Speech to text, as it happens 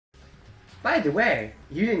By the way,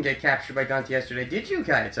 you didn't get captured by Dante yesterday, did you,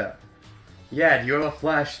 Kaito? Yeah, do you have a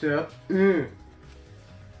flash step? Where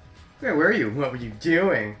were you? What were you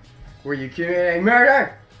doing? Were you committing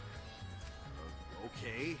murder?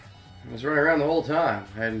 Okay. I was running around the whole time.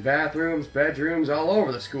 Had bathrooms, bedrooms, all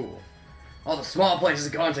over the school. All the small places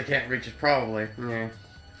Gonta can't reach is probably. Yeah.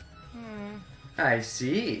 I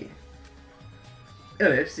see.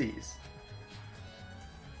 Ellipses.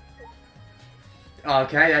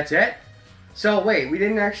 Okay, that's it? So wait, we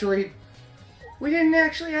didn't actually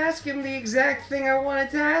ask him the exact thing I wanted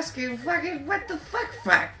to ask him. Fucking, what the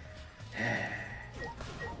fuck?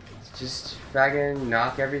 Just fucking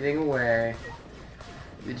knock everything away.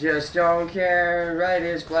 You just don't care. Right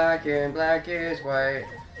is black and black is white.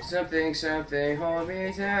 Something, hold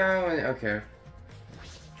me down. Okay.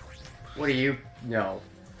 What do you know?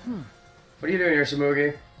 What are you doing here,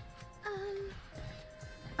 Samugi?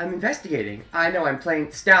 I'm investigating. I know, I'm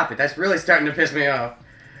playing. Stop it. That's really starting to piss me off.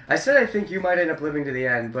 I said I think you might end up living to the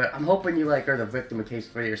end, but I'm hoping you, like, are the victim of case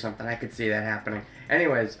 3 or something. I could see that happening.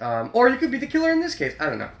 Anyways, or you could be the killer in this case. I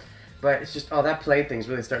don't know. But it's just, oh, that plain thing's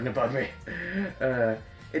really starting to bug me.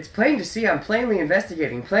 It's plain to see I'm plainly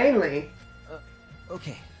investigating. Plainly?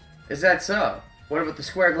 Okay. Is that so? What about the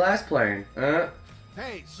square glass plane?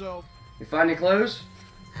 Hey, so... You find any clues?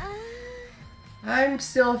 I'm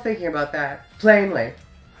still thinking about that. Plainly.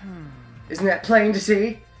 Isn't that plain to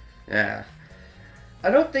see? Yeah. I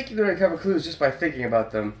don't think you can uncover clues just by thinking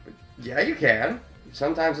about them. But yeah, you can.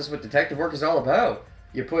 Sometimes that's what detective work is all about.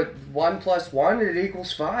 You put 1 plus 1 and it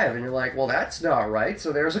equals 5, and you're like, well, that's not right,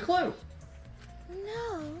 so there's a clue.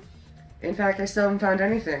 No. In fact, I still haven't found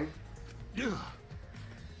anything.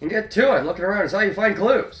 And get to it. Looking around is how you find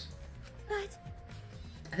clues. But...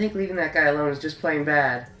 I think leaving that guy alone is just plain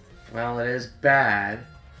bad. Well, it is bad.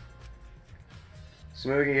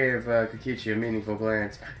 Samugi gave Kokichi a meaningful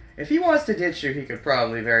glance. If he wants to ditch you, he could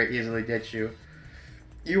probably very easily ditch you.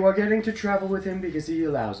 You are getting to travel with him because he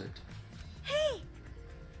allows it. Hey!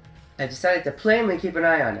 I decided to plainly keep an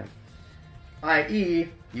eye on him. I.e.,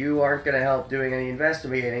 you aren't going to help doing any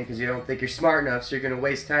investigating because you don't think you're smart enough, so you're going to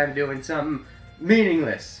waste time doing something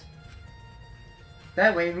meaningless.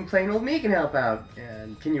 That way even plain old me can help out.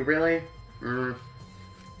 And can you really?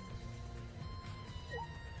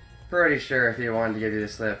 Pretty sure if he wanted to give you the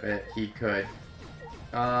slip, he could.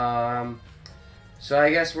 So I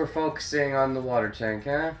guess we're focusing on the water tank,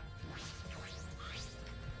 huh?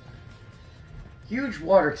 Huge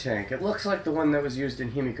water tank. It looks like the one that was used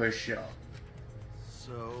in Himiko's show.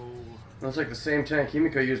 So... Looks like the same tank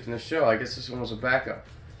Himiko used in the show. I guess this one was a backup.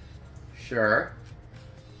 Sure.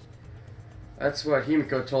 That's what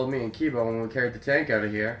Himiko told me and Kiba when we carried the tank out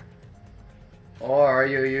of here. Or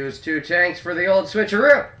you used 2 tanks for the old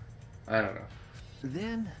switcheroo! I don't know.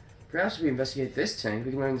 Then... Perhaps if we investigate this tank,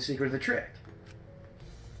 we can learn the secret of the trick.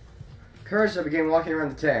 Kurza began walking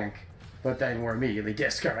around the tank, but then were immediately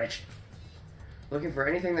discouraged. Looking for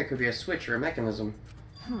anything that could be a switch or a mechanism.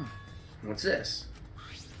 What's this?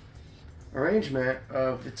 Arrangement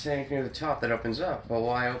of the tank near the top that opens up, but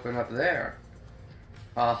why open up there?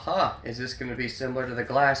 Aha! Is this going to be similar to the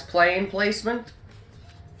glass plane placement?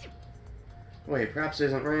 Wait, perhaps it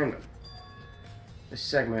isn't random. This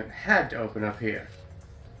segment had to open up here.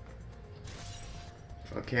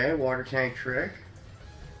 Okay, water tank trick.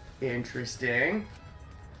 Interesting.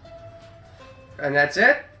 And that's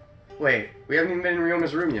it? Wait, we haven't even been in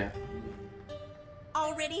Ryoma's room yet.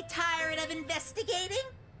 Already tired of investigating?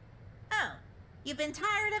 Oh, you've been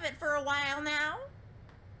tired of it for a while now?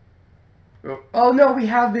 Oh no, we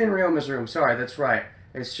have been in Ryoma's room. Sorry, that's right.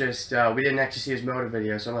 It's just, we didn't actually see his motive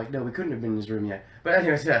video, so I'm like, no, we couldn't have been in his room yet. But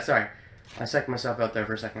anyways, yeah, sorry. I psyched myself out there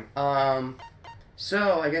for a second.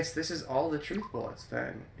 So, I guess this is all the truth bullets,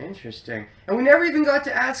 then. Interesting. And we never even got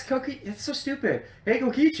to ask Kokichi. It's so stupid. Hey,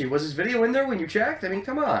 Kokichi, was his video in there when you checked? I mean,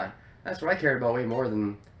 come on. That's what I cared about way more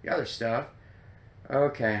than the other stuff.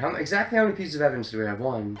 Okay, exactly how many pieces of evidence do we have?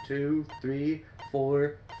 1, 2, 3,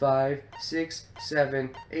 4, 5, 6, 7,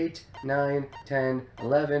 8, 9, 10,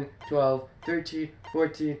 11, 12, 13,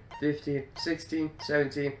 14, 15, 16,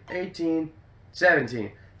 17, 18,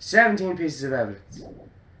 17. 17 pieces of evidence.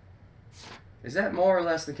 Is that more or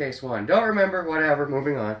less than case 1? Don't remember, whatever,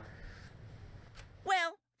 moving on.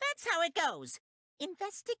 Well, that's how it goes.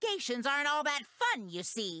 Investigations aren't all that fun, you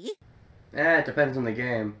see. It depends on the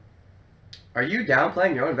game. Are you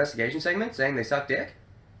downplaying your own investigation segment, saying they suck dick?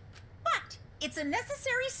 But it's a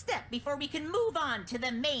necessary step before we can move on to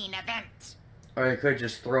the main event. Or you could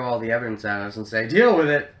just throw all the evidence at us and say, deal with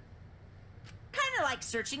it! Kinda like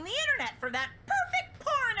searching the internet for that perfect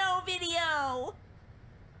porno video!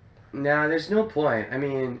 Nah, there's no point. I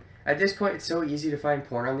mean, At this point, it's so easy to find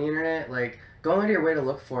porn on the internet. Like, going out of your way to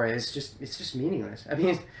look for it is it's just meaningless. I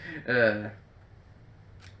mean,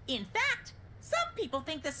 In fact, some people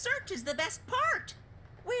think the search is the best part.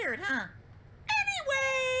 Weird, huh?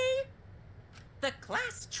 Anyway, the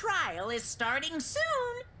class trial is starting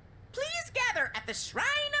soon. Please gather at the Shrine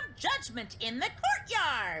of Judgment in the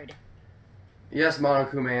courtyard. Yes,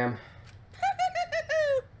 Monoku, ma'am.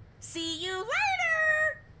 See you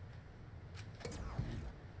later.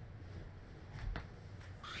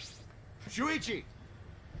 Shuichi!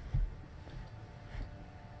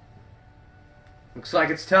 Looks like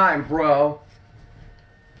it's time, bro.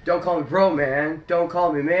 Don't call me bro, man. Don't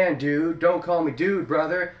call me man, dude. Don't call me dude,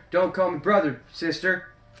 brother. Don't call me brother, sister.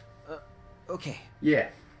 Okay. Yeah.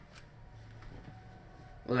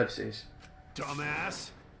 Ellipses.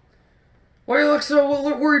 Dumbass. What do you look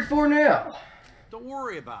so worried for now? Don't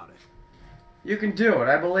worry about it. You can do it.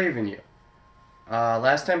 I believe in you.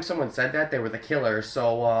 Last time someone said that, they were the killer,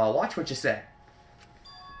 so, watch what you say.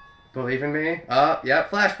 Believe in me?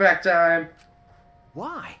 Yep, flashback time.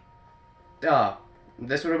 Why?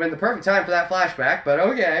 This would have been the perfect time for that flashback, but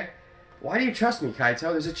okay. Why do you trust me,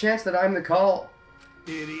 Kaito? There's a chance that I'm the call.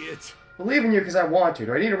 Idiot. Believe in you because I want to.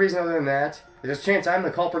 Do I need a reason other than that? There's a chance I'm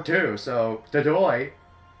the culprit too, so, dadoy.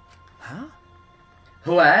 Huh?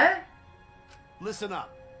 What? Listen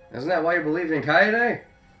up. Isn't that why you believed in Kaede?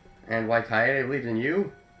 And why Kaede believed in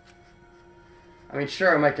you? I mean,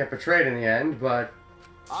 sure, I might get betrayed in the end, but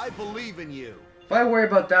I believe in you. if I worry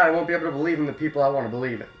about that, I won't be able to believe in the people I want to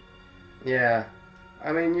believe in. Yeah.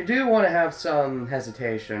 I mean, you do want to have some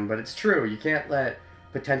hesitation, but it's true. You can't let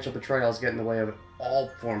potential betrayals get in the way of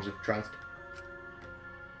all forms of trust.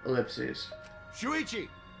 Ellipses. Shuichi!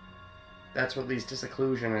 That's what leads to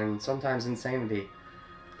seclusion and sometimes insanity.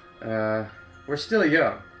 We're still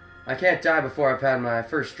young. I can't die before I've had my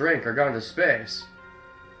first drink or gone to space.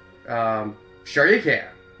 Sure you can.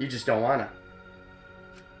 You just don't wanna.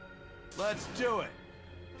 Let's do it.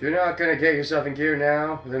 If you're not gonna get yourself in gear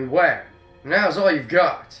now, then when? Now's all you've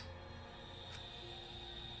got.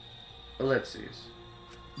 Ellipses.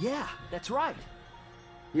 Yeah, that's right.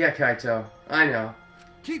 Yeah, Kaito. I know.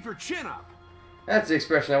 Keep your chin up. That's the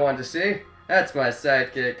expression I wanted to see. That's my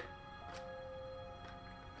sidekick.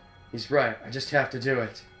 He's right. I just have to do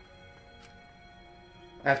it.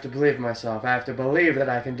 I have to believe in myself. I have to believe that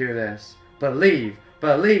I can do this. Believe.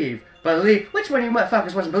 Believe. Believe. Which one of you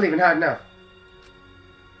motherfuckers wasn't believing hard enough?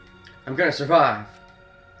 I'm gonna survive.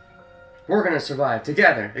 We're gonna survive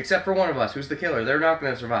together. Except for one of us, who's the killer. They're not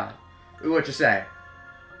gonna survive. What you say?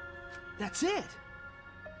 That's it.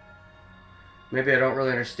 Maybe I don't really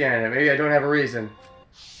understand it. Maybe I don't have a reason.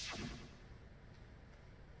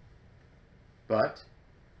 But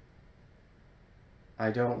I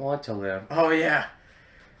don't want to live. Oh yeah.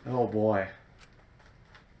 Oh boy.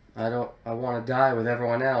 I want to die with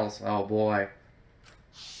everyone else. Oh boy.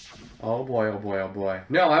 Oh boy, oh boy, oh boy.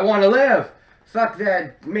 No, I want to live! Fuck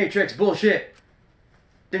that Matrix bullshit.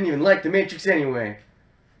 Didn't even like the Matrix anyway.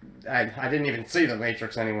 I didn't even see the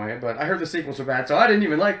Matrix anyway, but I heard the sequels were bad, so I didn't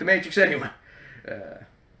even like the Matrix anyway.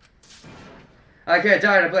 I can't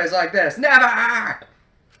die in a place like this. Never!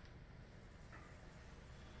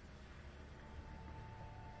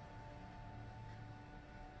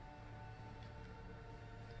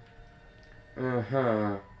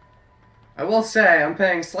 I will say, I'm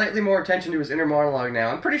paying slightly more attention to his inner monologue now.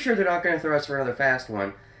 I'm pretty sure they're not going to throw us for another fast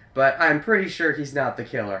one, but I'm pretty sure he's not the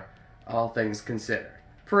killer, all things considered.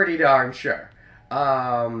 Pretty darn sure.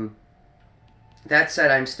 That said,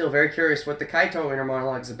 I'm still very curious what the Kaito inner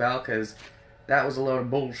monologue is about, because that was a load of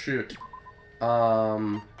bullshit.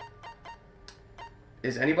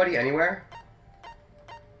 Is anybody anywhere?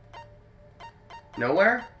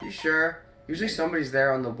 Nowhere? You sure? Usually somebody's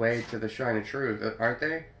there on the way to the Shrine of Truth, aren't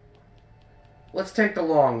they? Let's take the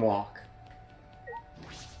long walk.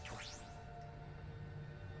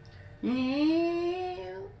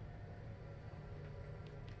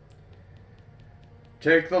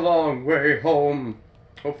 Take the long way home.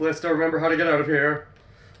 Hopefully I still remember how to get out of here.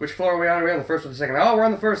 Which floor are we on? Are we on the first or the second? Oh, we're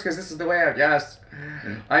on the first because this is the way out. Yes.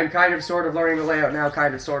 I'm kind of sort of learning the layout now,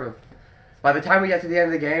 kind of sort of. By the time we get to the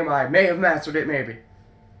end of the game, I may have mastered it, maybe.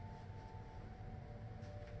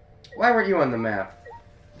 Why weren't you on the map?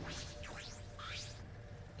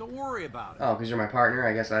 Don't worry about it. Oh, because you're my partner?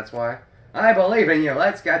 I guess that's why. I believe in you.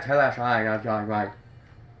 Let's get to the shrine of judgment.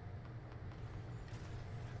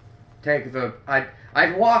 Take the...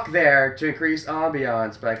 I'd walk there to increase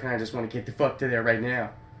ambiance, but I kind of just want to get the fuck to there right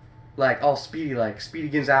now. Like, all speedy, like Speedy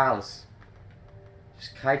Gonzales.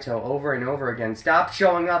 Just Kaito over and over again. Stop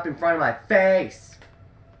showing up in front of my face!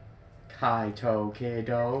 Kaito,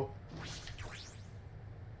 kiddo.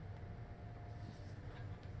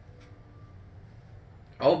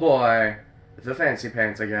 Oh boy. The fancy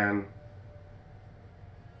pants again.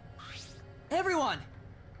 Everyone!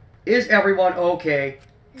 Is everyone okay?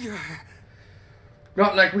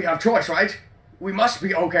 Not like we have choice, right? We must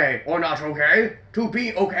be okay or not okay. To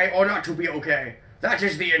be okay or not to be okay. That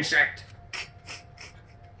is the insect.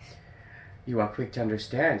 You are quick to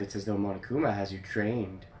understand. It's as though Monokuma has you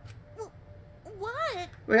trained. What?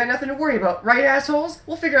 We got nothing to worry about, right, assholes?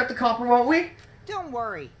 We'll figure out the copper, won't we? Don't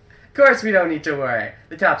worry. Of course we don't need to worry.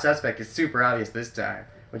 The top suspect is super obvious this time,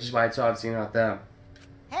 which is why it's obviously not them.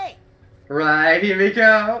 Hey, Right,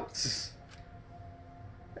 Himiko?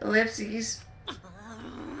 Ellipses.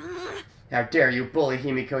 How dare you bully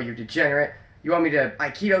Himiko, you degenerate? You want me to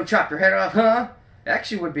Aikido chop your head off, huh? It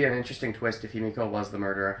actually would be an interesting twist if Himiko was the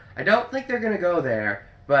murderer. I don't think they're gonna go there,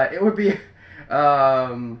 but it would be,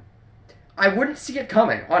 I wouldn't see it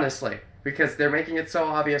coming, honestly, because they're making it so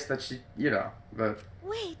obvious that she, you know, but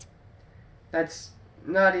Wait. that's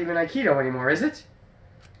not even Aikido anymore, is it?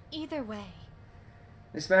 Either way.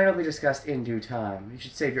 This matter will be discussed in due time. You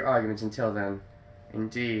should save your arguments until then.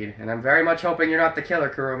 Indeed, and I'm very much hoping you're not the killer,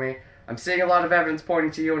 Kurumi. I'm seeing a lot of evidence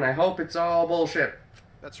pointing to you, and I hope it's all bullshit.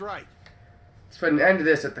 That's right. Let's put an end to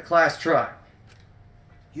this at the class trial.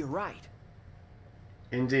 You're right.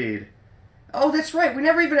 Indeed. Oh, that's right. We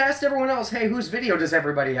never even asked everyone else, hey, whose video does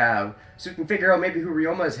everybody have? So we can figure out maybe who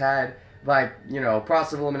Ryoma's had by, you know,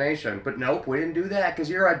 process of elimination. But nope, we didn't do that because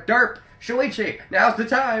you're a derp. Shuichi, now's the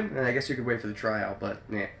time. And I guess you could wait for the trial, but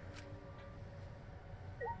yeah.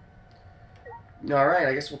 Alright,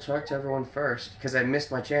 I guess we'll talk to everyone first, because I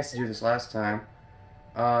missed my chance to do this last time.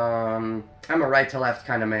 I'm a right to left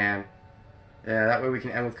kind of man. Yeah, that way we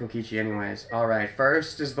can end with Kokichi anyways. Alright,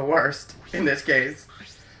 first is the worst, in this case.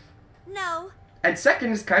 No. And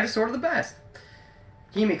second is kind of sort of the best.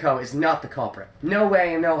 Himiko is not the culprit. No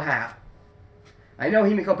way and no how. I know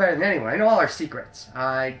Himiko better than anyone. I know all her secrets.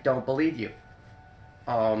 I don't believe you.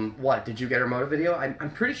 What? Did you get her motive video?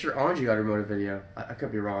 I'm pretty sure Anji got her motive video. I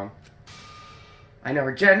could be wrong. I know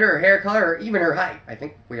her gender, her hair color, or even her height. I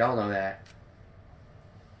think we all know that.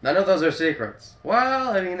 None of those are secrets.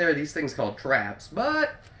 Well, I mean, there are these things called traps,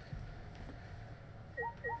 but...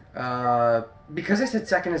 because I said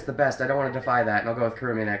second is the best, I don't want to defy that, and I'll go with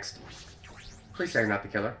Kurumi next. Please say you're not the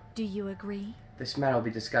killer. Do you agree? This matter will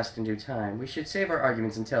be discussed in due time. We should save our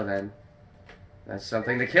arguments until then. That's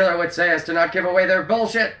something the killer would say, is to not give away their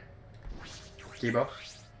bullshit. Kibo.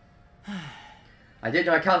 I did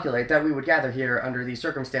not calculate that we would gather here under these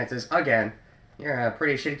circumstances again. You're a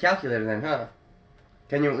pretty shitty calculator then, huh?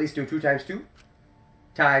 Can you at least do 2 times 2?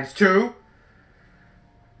 Times 2?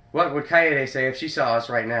 What would Kaede say if she saw us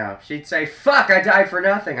right now? She'd say, fuck, I died for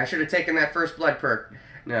nothing. I should have taken that first blood perk.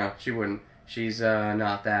 No, she wouldn't. She's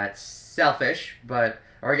not that selfish, but...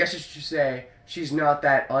 Or I guess I should say, she's not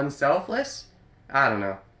that unselfless? I don't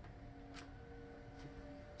know.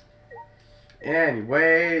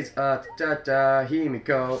 Anyways,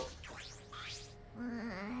 Himiko.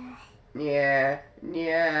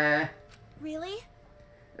 Yeah. Really?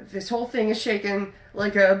 This whole thing is shaking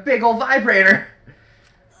like a big old vibrator.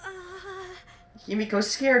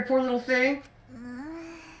 Himiko's scared, poor little thing.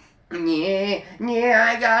 Yeah,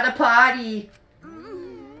 I got a potty.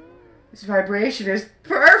 This vibration is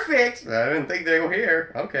perfect. I didn't think they were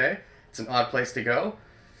here. Okay. It's an odd place to go.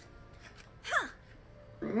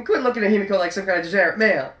 Quit looking at Himiko like some kind of degenerate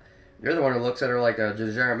male. You're the one who looks at her like a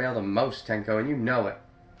degenerate male the most, Tenko, and you know it.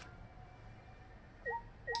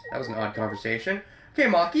 That was an odd conversation. Okay,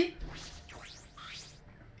 Maki.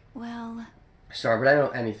 Well... Sorry, but I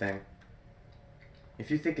don't know anything.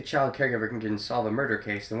 If you think a child caregiver can solve a murder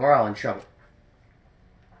case, then we're all in trouble.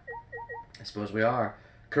 I suppose we are.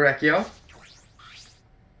 Correct, yo?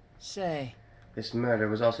 say. This murder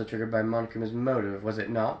was also triggered by Monokuma's motive, was it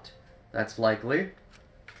not? That's likely.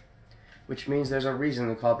 Which means there's a reason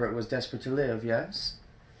the culprit was desperate to live, yes?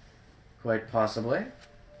 Quite possibly.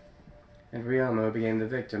 And Ryoma, who became the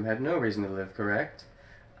victim, had no reason to live, correct?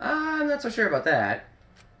 I'm not so sure about that.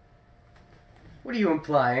 What are you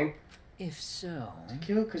implying? If so... To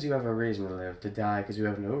kill because you have a reason to live, to die because you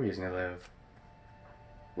have no reason to live.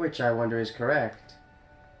 Which I wonder is correct.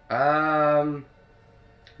 None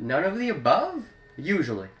of the above?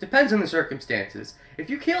 Usually. Depends on the circumstances. If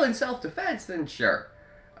you kill in self-defense, then sure.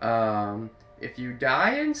 If you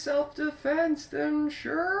die in self-defense, then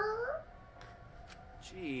sure?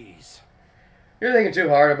 Jeez. You're thinking too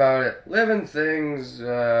hard about it. Living things,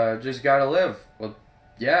 just gotta live. Well,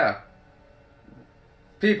 yeah.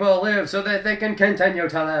 People live so that they can continue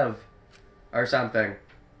to live. Or something.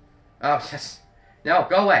 Oh, yes. No,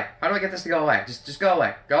 go away. How do I get this to go away? Just go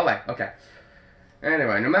away. Go away. Okay.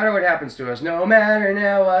 Anyway, no matter what happens to us, no matter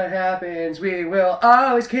now what happens, we will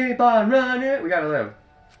always keep on running. We gotta live.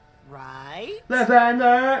 Right? Live and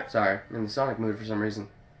learn. Sorry, I'm in the Sonic mood for some reason.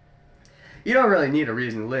 You don't really need a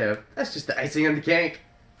reason to live. That's just the icing on the cake.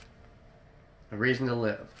 A reason to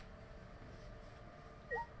live.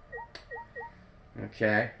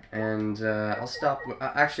 Okay, and I'll stop.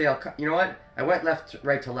 Actually, you know what? I went left,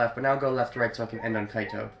 right to left, but now I'll go left to right so I can end on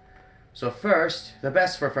Kaito. So first, the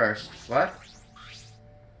best for first. What?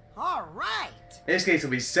 All right. This case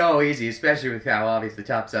will be so easy, especially with how obvious the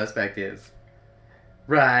top suspect is.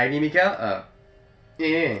 Right, Himiko? Oh.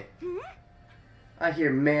 Yeah. I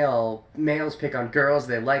hear males pick on girls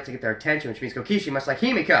they like to get their attention, which means Kokishi must like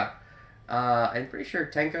Himiko. I'm pretty sure,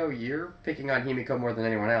 Tenko, you're picking on Himiko more than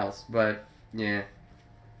anyone else, but, yeah.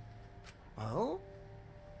 Oh?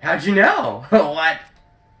 How'd you know? What?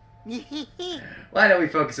 Why don't we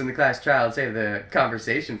focus on the class trial and save the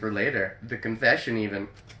conversation for later? The confession, even.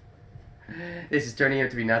 This is turning out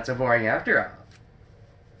to be not so boring after all.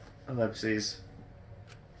 Ellipses.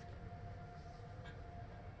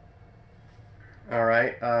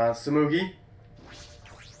 Alright, Samugi?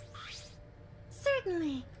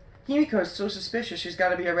 Certainly. Himiko's so suspicious she's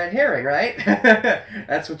gotta be a red herring, right?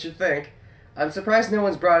 That's what you think. I'm surprised no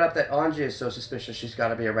one's brought up that Anji is so suspicious she's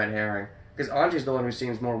gotta be a red herring. Because Anji's the one who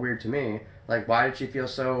seems more weird to me. Like, why did she feel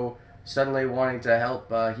so suddenly wanting to help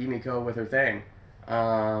Himiko with her thing?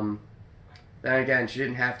 Then again, she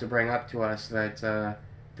didn't have to bring up to us that the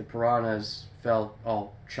piranhas felt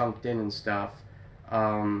all chunked in and stuff.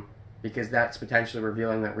 Because that's potentially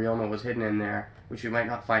revealing that Ryoma was hidden in there, which we might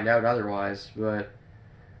not find out otherwise, but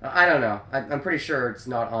I don't know. I'm pretty sure it's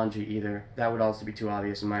not Anji either. That would also be too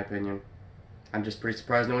obvious in my opinion. I'm just pretty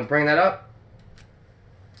surprised no one's bringing that up.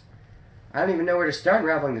 I don't even know where to start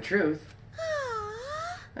unraveling the truth.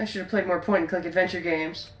 I should have played more point-and-click adventure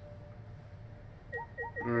games.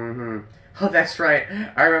 Oh, that's right.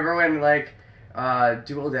 I remember when, like,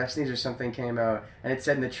 Dual Destinies or something came out, and it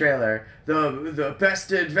said in the trailer, the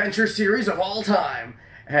best adventure series of all time.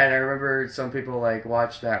 And I remember some people, like,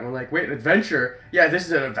 watched that and were like, wait, adventure? Yeah, this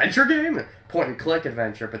is an adventure game? Point-and-click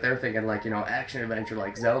adventure, but they're thinking, like, you know, action adventure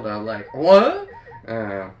like Zelda. Like, what?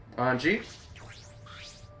 Anji?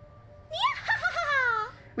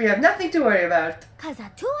 We have nothing to worry about. Cause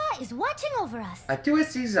Atua is watching over us. Atua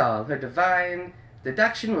sees all. Her divine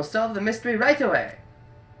deduction will solve the mystery right away.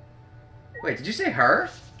 Wait, did you say her?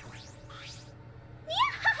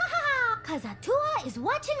 Cause Atua is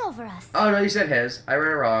watching over us. Oh, no, you said his. I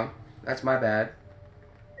read it wrong. That's my bad.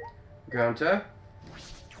 Gonta?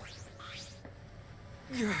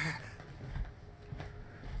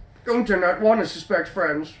 Gonta not want to suspect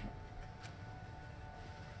friends.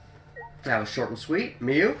 That was short and sweet.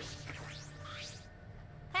 Miyu?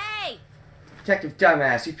 Hey! Detective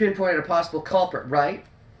Dumbass, you've pinpointed a possible culprit, right?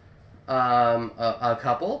 A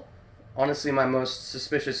couple? Honestly, my most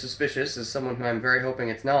suspicious is someone who I'm very hoping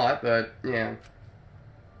it's not, but, yeah.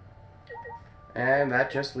 And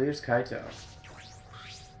that just leaves Kaito.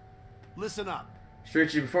 Listen up.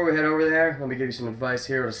 Strichi, before we head over there, let me give you some advice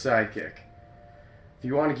here with a sidekick. If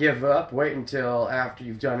you want to give up, wait until after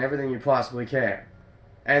you've done everything you possibly can.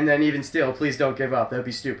 And then even still, please don't give up. That'd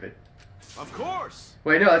be stupid. Of course.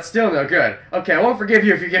 Wait, no, that's still no good. Okay, I won't forgive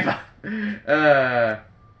you if you give up.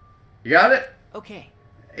 You got it? Okay.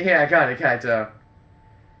 Yeah, I got it, Kaito.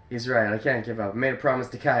 He's right, I can't give up. I made a promise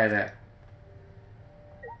to Kaede.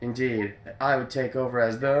 Indeed, I would take over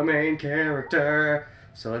as the main character.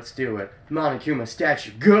 So let's do it. Monokuma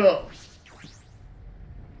statue, go!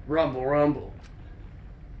 Rumble, rumble.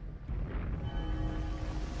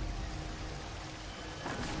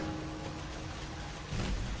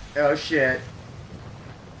 Oh shit.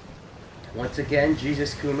 Once again,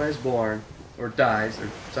 Jesus Kuma is born. Or dies, or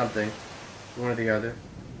something. One or the other.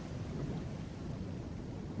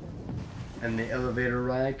 And the elevator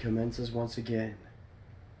ride commences once again.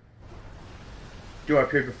 Door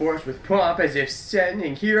appeared before us with pomp as if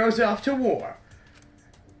sending heroes off to war.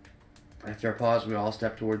 After a pause, we all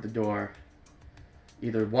stepped toward the door.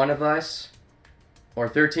 Either one of us, or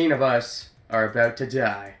 13 of us, are about to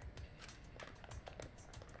die.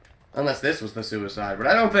 Unless this was the suicide, but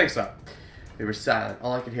I don't think so. We were silent.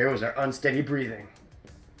 All I could hear was our unsteady breathing.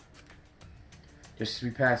 Just as we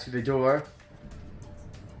passed through the door,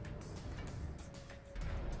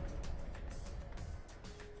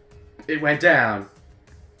 it went down.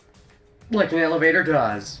 Like an elevator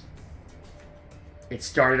does. It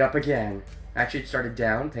started up again. Actually, it started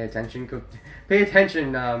down. Pay attention. Pay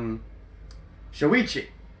attention, Shoichi.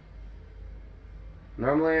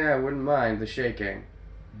 Normally, I wouldn't mind the shaking.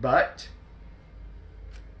 But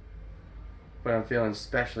I'm feeling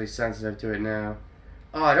especially sensitive to it now.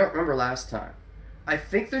 Oh, I don't remember last time. I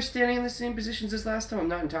think they're standing in the same positions as last time. I'm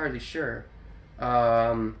not entirely sure.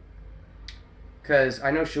 Because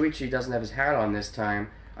I know Shuichi doesn't have his hat on this time.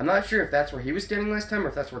 I'm not sure if that's where he was standing last time or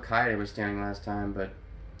if that's where Kaede was standing last time, but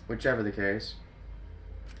whichever the case.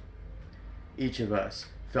 Each of us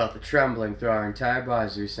felt the trembling through our entire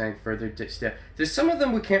bodies as we sank further step. There's some of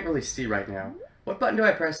them we can't really see right now. What button do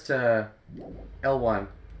I press to L1?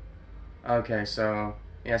 Okay, so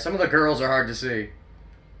yeah, some of the girls are hard to see.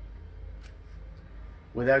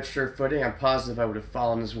 Without sure footing, I'm positive I would have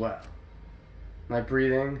fallen as well. My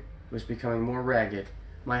breathing was becoming more ragged,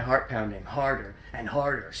 my heart pounding harder and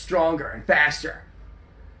harder, stronger and faster.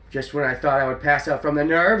 Just when I thought I would pass out from the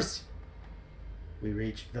nerves, we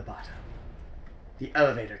reached the bottom. The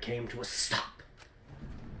elevator came to a stop.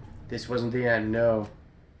 This wasn't the end, no.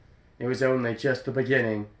 It was only just the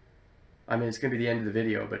beginning. I mean, it's gonna be the end of the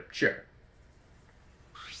video, but sure.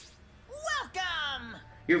 Welcome!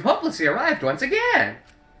 You've hopelessly arrived once again!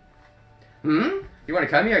 You want to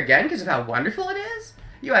come here again because of how wonderful it is?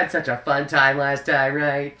 You had such a fun time last time,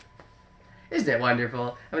 right? Isn't it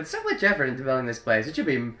wonderful? I put so much effort into building this place. It should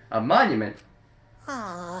be a monument.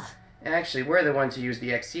 Actually, we're the ones who used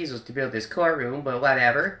the X-Easels to build this courtroom, but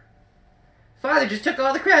whatever. Father just took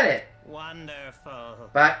all the credit. Wonderful.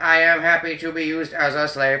 But I am happy to be used as a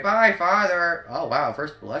slave by Father. Oh, wow.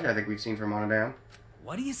 First blush I think we've seen from Monodam.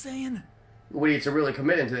 What are you saying? We need to really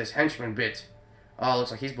commit into this henchman bit. Oh,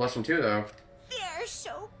 looks like he's blushing too, though. They're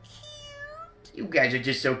so cute. You guys are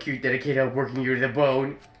just so cute, dedicated, working you to the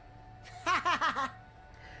bone.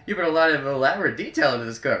 You put a lot of elaborate detail into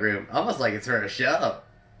this courtroom, almost like it's for a show.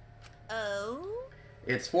 Oh?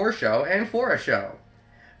 It's for show and for a show.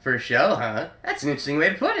 For show, huh? That's an interesting way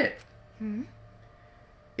to put it.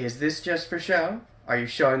 Is this just for show? Are you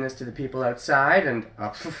showing this to the people outside and...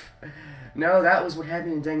 Oh, no, that was what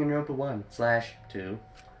happened in Danganronpa 1/2.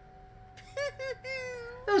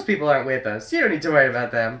 Those people aren't with us. You don't need to worry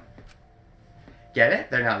about them. Get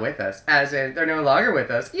it? They're not with us. As in, they're no longer with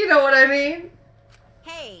us. You know what I mean?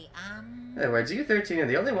 Hey, In other words, you 13 are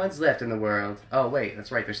the only ones left in the world. Oh, wait,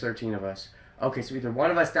 that's right, there's 13 of us. Okay, so either one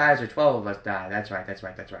of us dies or 12 of us die. That's right.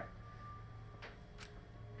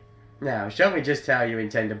 Now, show me just how you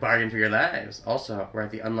intend to bargain for your lives. Also, we're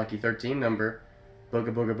at the unlucky 13 number.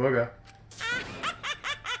 Booga booga booga.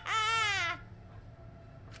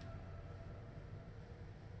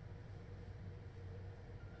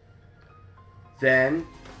 Then,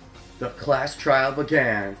 the class trial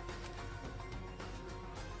began.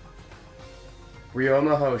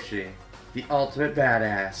 Ryoma Hoshi, the ultimate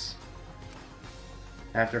badass.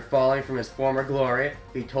 After falling from his former glory,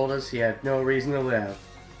 he told us he had no reason to live.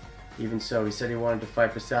 Even so, he said he wanted to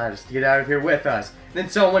fight beside us, to get out of here with us. Then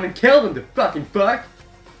someone went and killed him, the fucking fuck!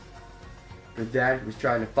 For that, he was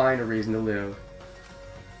trying to find a reason to live.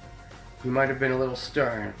 He might have been a little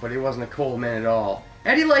stern, but he wasn't a cold man at all.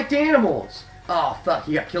 And he liked animals! Oh, fuck,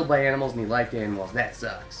 he got killed by animals and he liked animals. That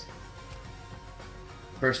sucks.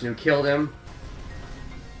 The person who killed him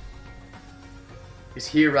is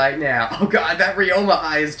here right now. Oh god, that Ryoma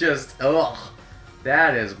eye is just... Ugh.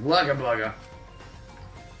 That is blugga blugga.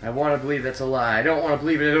 I want to believe that's a lie. I don't want to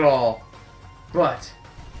believe it at all. But...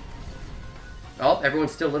 Oh,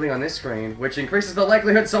 everyone's still living on this screen, which increases the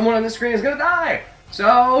likelihood someone on this screen is gonna die!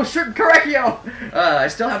 So, sure, Correcchio! I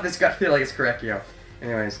still have this gut feeling it's Correcchio.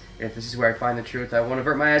 Anyways, if this is where I find the truth, I won't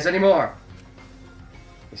avert my eyes anymore.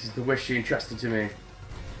 This is the wish she entrusted to me.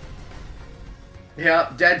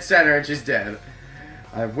 Yep, dead center and she's dead.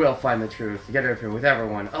 I will find the truth. Get her here with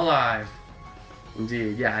everyone alive.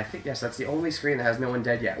 Indeed, yeah, I think, yes, that's the only screen that has no one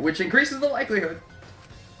dead yet, which increases the likelihood.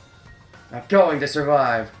 I'm going to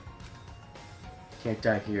survive. Can't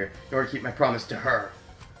die here, nor keep my promise to her.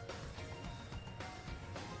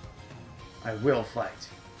 I will fight.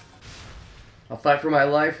 I'll fight for my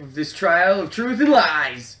life with this trial of truth and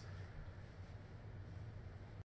lies.